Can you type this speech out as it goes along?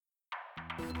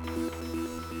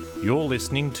You're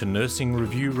listening to Nursing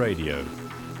Review Radio.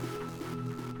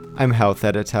 I'm Health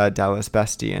Editor Dallas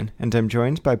Bastian, and I'm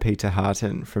joined by Peter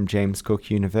Hartin from James Cook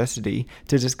University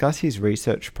to discuss his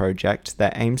research project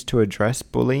that aims to address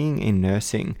bullying in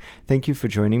nursing. Thank you for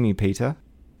joining me, Peter.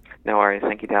 No worries,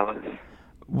 thank you, Dallas.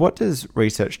 What does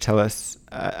research tell us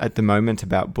at the moment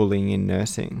about bullying in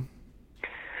nursing?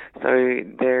 So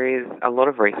there is a lot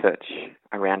of research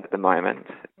around at the moment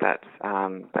that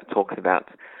talks about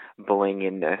bullying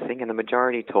in nursing, and the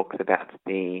majority talks about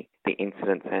the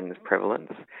incidence and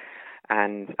prevalence,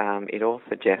 and it all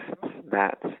suggests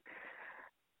that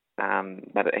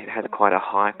it has quite a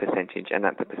high percentage, and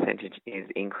that the percentage is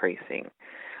increasing.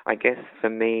 I guess for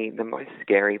me, the most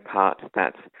scary part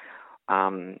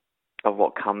of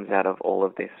what comes out of all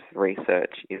of this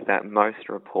research is that most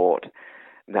report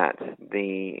that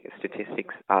the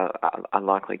statistics are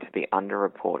likely to be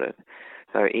underreported.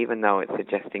 So even though it's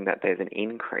suggesting that there's an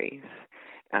increase,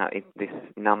 this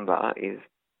number is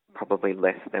probably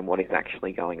less than what is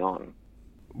actually going on.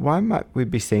 Why might we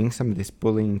be seeing some of this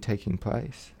bullying taking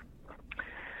place?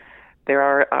 There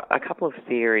are a couple of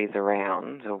theories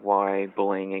around of why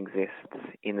bullying exists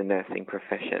in the nursing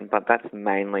profession, but that's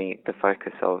mainly the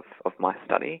focus of my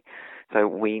study. So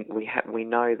we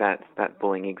know that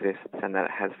bullying exists and that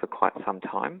it has for quite some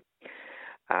time.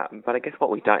 But I guess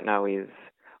what we don't know is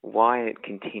why it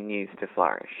continues to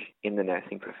flourish in the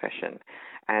nursing profession.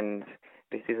 And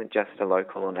this isn't just a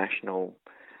local or national,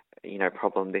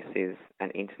 problem. This is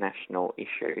an international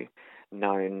issue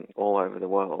known all over the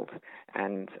world.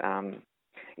 And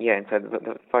and so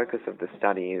the focus of the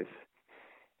study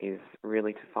is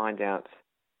really to find out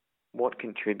what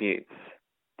contributes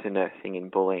to nursing in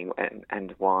bullying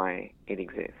and why it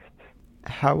exists.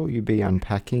 How will you be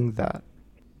unpacking that?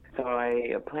 So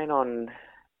I plan on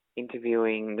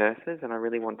interviewing nurses, and I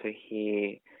really want to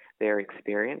hear their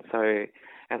experience. So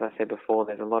as I said before,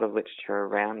 there's a lot of literature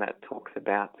around that talks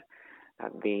about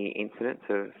the incidence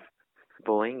of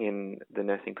bullying in the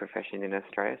nursing profession in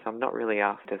Australia. So I'm not really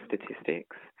after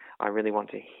statistics. I really want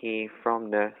to hear from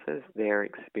nurses their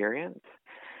experience.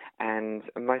 And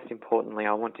most importantly,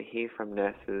 I want to hear from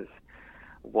nurses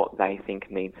what they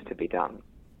think needs to be done.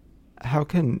 How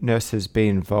can nurses be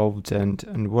involved,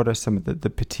 and what are some of the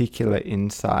particular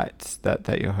insights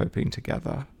that you're hoping to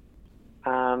gather?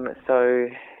 So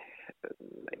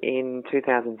in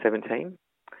 2017,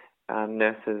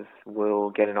 nurses will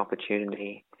get an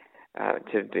opportunity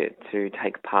to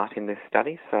take part in this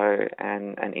study. So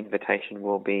an invitation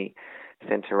will be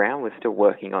sent around. We're still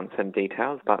working on some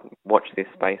details, but watch this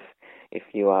space if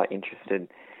you are interested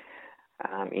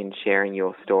in sharing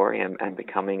your story and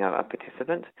becoming a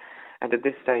participant. And at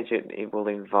this stage, it will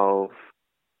involve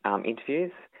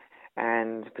interviews,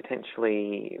 and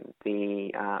potentially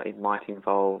it might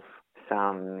involve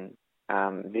some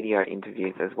video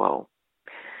interviews as well.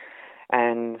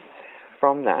 And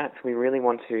from that, we really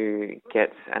want to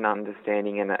get an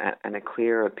understanding and a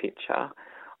clearer picture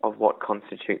of what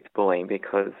constitutes bullying,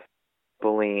 because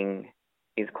bullying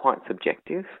is quite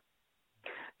subjective.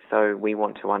 So we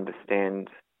want to understand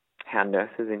how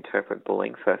nurses interpret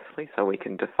bullying firstly, so we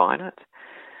can define it,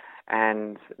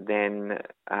 and then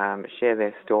share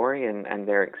their story and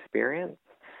their experience,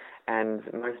 and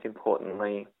most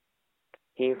importantly,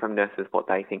 hear from nurses what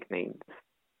they think needs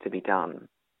to be done,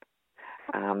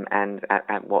 and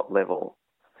at what level.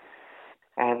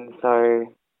 And so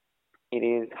it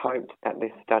is hoped that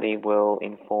this study will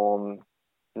inform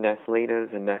nurse leaders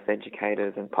and nurse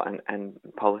educators and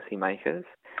policy makers,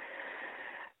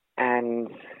 and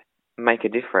make a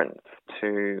difference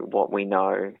to what we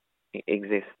know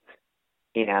exists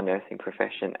in our nursing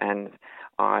profession. And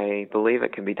I believe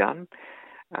it can be done.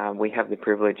 We have the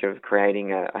privilege of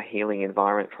creating a healing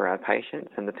environment for our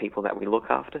patients and the people that we look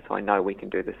after, so I know we can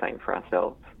do the same for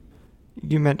ourselves.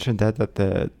 You mentioned that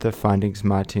the findings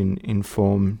might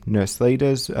inform nurse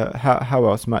leaders. How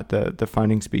else might the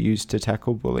findings be used to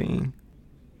tackle bullying?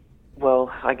 Well,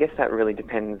 I guess that really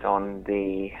depends on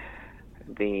the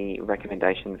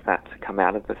recommendations that come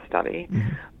out of the study. Mm-hmm.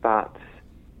 But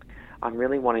I'm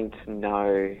really wanting to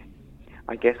know,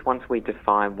 I guess, once we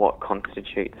define what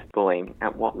constitutes bullying,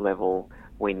 at what level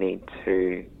we need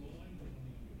to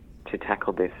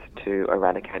tackle this to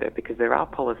eradicate it, because there are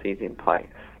policies in place.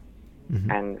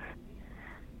 Mm-hmm. And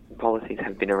policies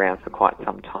have been around for quite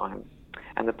some time.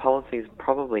 And the policies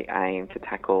probably aim to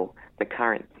tackle the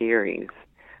current theories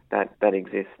that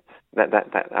exist, that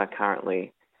are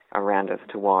currently around as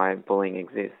to why bullying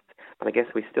exists. But I guess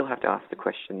we still have to ask the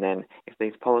question then, if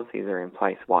these policies are in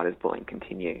place, why does bullying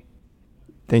continue?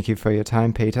 Thank you for your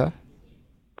time, Peter.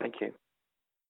 Thank you.